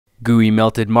Gooey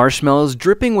melted marshmallows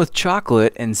dripping with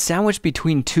chocolate and sandwiched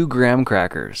between 2 graham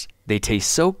crackers. They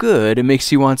taste so good it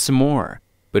makes you want some more.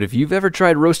 But if you've ever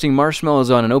tried roasting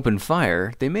marshmallows on an open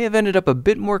fire, they may have ended up a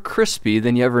bit more crispy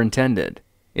than you ever intended.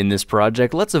 In this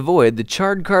project, let's avoid the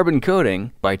charred carbon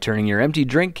coating by turning your empty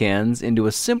drink cans into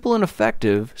a simple and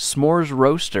effective s'mores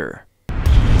roaster.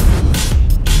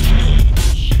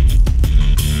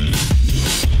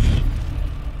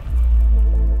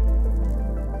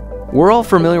 We're all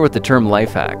familiar with the term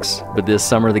life hacks, but this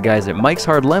summer the guys at Mike's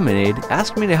Hard Lemonade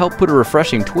asked me to help put a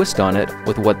refreshing twist on it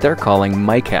with what they're calling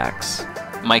Mike hacks.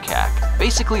 Mike hack,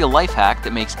 basically a life hack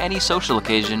that makes any social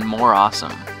occasion more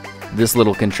awesome. This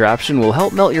little contraption will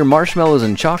help melt your marshmallows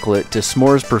and chocolate to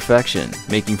s'mores perfection,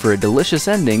 making for a delicious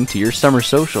ending to your summer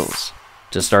socials.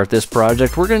 To start this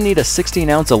project, we're going to need a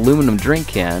 16-ounce aluminum drink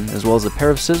can, as well as a pair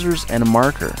of scissors and a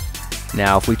marker.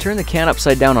 Now, if we turn the can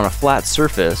upside down on a flat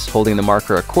surface, holding the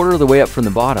marker a quarter of the way up from the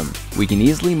bottom, we can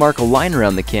easily mark a line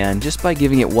around the can just by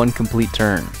giving it one complete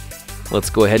turn. Let's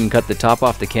go ahead and cut the top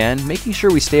off the can, making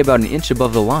sure we stay about an inch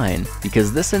above the line,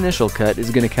 because this initial cut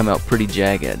is going to come out pretty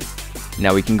jagged.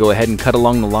 Now we can go ahead and cut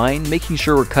along the line, making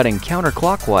sure we're cutting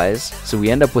counterclockwise, so we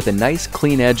end up with a nice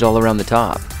clean edge all around the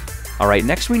top. Alright,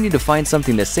 next we need to find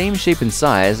something the same shape and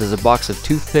size as a box of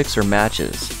toothpicks or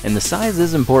matches, and the size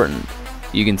is important.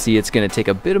 You can see it's going to take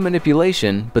a bit of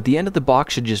manipulation, but the end of the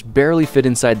box should just barely fit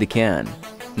inside the can.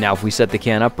 Now if we set the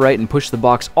can upright and push the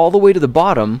box all the way to the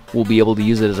bottom, we'll be able to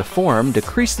use it as a form to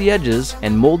crease the edges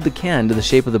and mold the can to the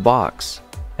shape of the box.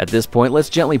 At this point, let's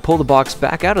gently pull the box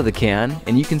back out of the can,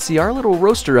 and you can see our little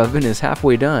roaster oven is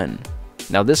halfway done.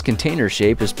 Now this container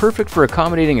shape is perfect for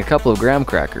accommodating a couple of graham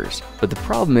crackers, but the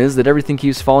problem is that everything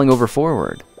keeps falling over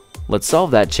forward. Let's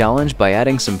solve that challenge by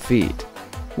adding some feet.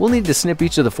 We'll need to snip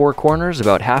each of the 4 corners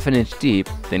about ½ an inch deep,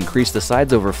 then crease the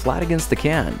sides over flat against the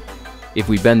can. If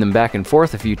we bend them back and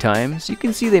forth a few times, you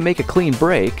can see they make a clean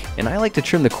break, and I like to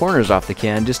trim the corners off the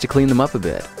can just to clean them up a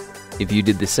bit. If you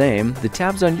did the same, the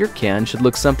tabs on your can should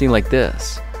look something like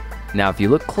this. Now if you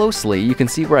look closely, you can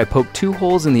see where I poked 2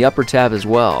 holes in the upper tab as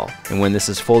well, and when this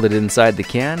is folded inside the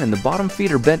can and the bottom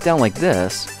feet are bent down like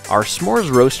this, our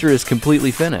s'mores roaster is completely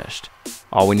finished.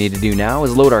 All we need to do now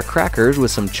is load our crackers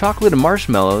with some chocolate and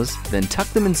marshmallows, then tuck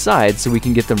them inside so we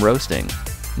can get them roasting.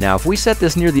 Now if we set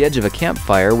this near the edge of a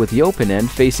campfire with the open end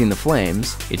facing the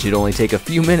flames, it should only take a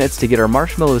few minutes to get our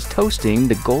marshmallows toasting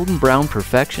to golden brown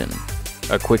perfection.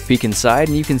 A quick peek inside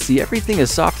and you can see everything is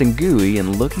soft and gooey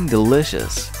and looking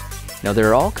delicious. Now there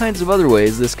are all kinds of other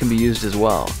ways this can be used as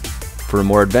well. For a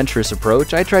more adventurous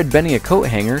approach, I tried bending a coat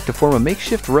hanger to form a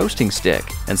makeshift roasting stick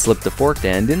and slipped the forked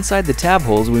end inside the tab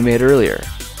holes we made earlier.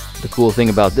 The cool thing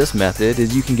about this method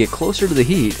is you can get closer to the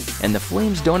heat and the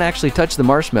flames don't actually touch the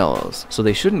marshmallows, so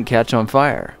they shouldn't catch on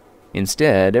fire.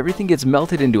 Instead, everything gets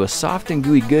melted into a soft and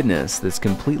gooey goodness that's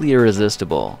completely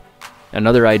irresistible.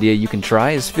 Another idea you can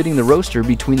try is fitting the roaster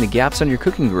between the gaps on your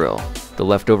cooking grill. The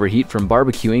leftover heat from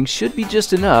barbecuing should be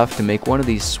just enough to make one of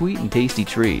these sweet and tasty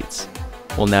treats.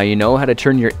 Well, now you know how to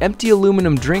turn your empty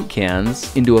aluminum drink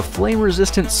cans into a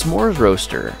flame-resistant s'mores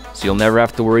roaster, so you'll never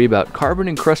have to worry about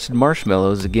carbon-encrusted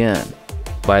marshmallows again.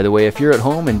 By the way, if you're at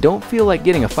home and don't feel like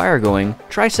getting a fire going,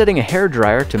 try setting a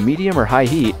hairdryer to medium or high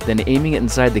heat, then aiming it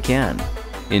inside the can.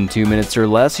 In 2 minutes or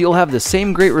less, you'll have the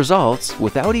same great results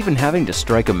without even having to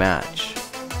strike a match.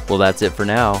 Well, that's it for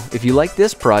now. If you like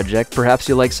this project, perhaps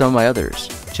you'll like some of my others.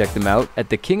 Check them out at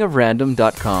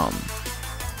thekingofrandom.com.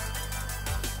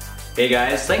 Hey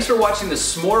guys, thanks for watching the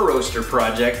s'more roaster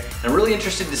project. I'm really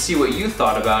interested to see what you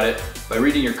thought about it by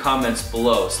reading your comments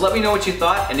below. So let me know what you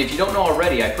thought, and if you don't know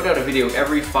already, I put out a video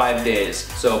every 5 days.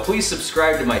 So please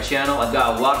subscribe to my channel. I've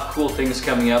got a lot of cool things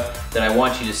coming up that I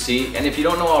want you to see. And if you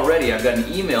don't know already, I've got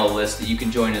an email list that you can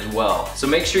join as well. So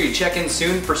make sure you check in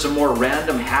soon for some more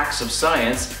random hacks of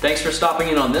science. Thanks for stopping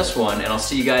in on this one, and I'll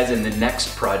see you guys in the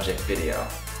next project video.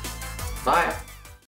 Bye.